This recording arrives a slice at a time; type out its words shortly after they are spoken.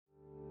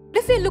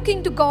If we're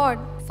looking to God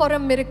for a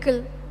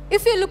miracle,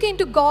 if we're looking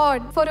to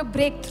God for a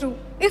breakthrough,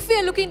 if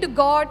we're looking to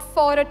God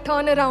for a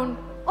turnaround,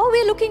 or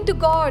we're looking to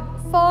God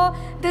for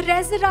the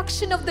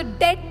resurrection of the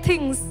dead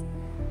things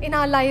in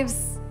our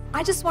lives,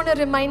 I just want to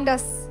remind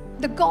us,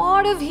 the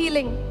God of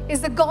healing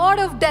is the God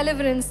of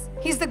deliverance.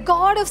 He's the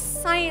God of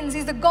signs.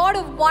 He's the God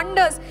of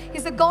wonders.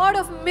 He's the God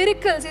of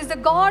miracles. He's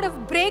the God of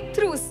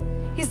breakthroughs.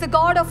 He's the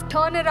God of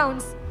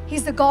turnarounds.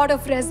 He's the God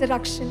of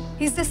resurrection.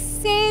 He's the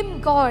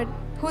same God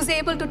who's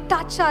able to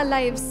touch our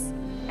lives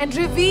and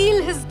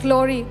reveal His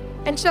glory.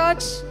 And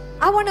church,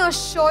 I want to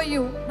assure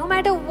you, no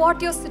matter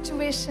what your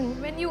situation,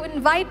 when you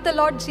invite the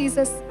Lord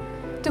Jesus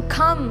to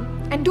come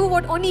and do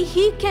what only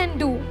He can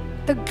do,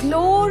 the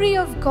glory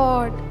of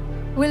God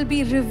will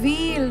be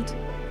revealed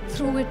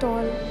through it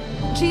all.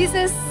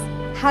 Jesus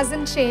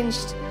hasn't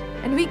changed,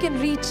 and we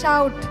can reach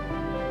out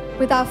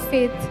with our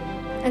faith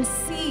and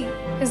see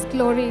His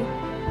glory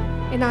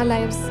in our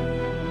lives.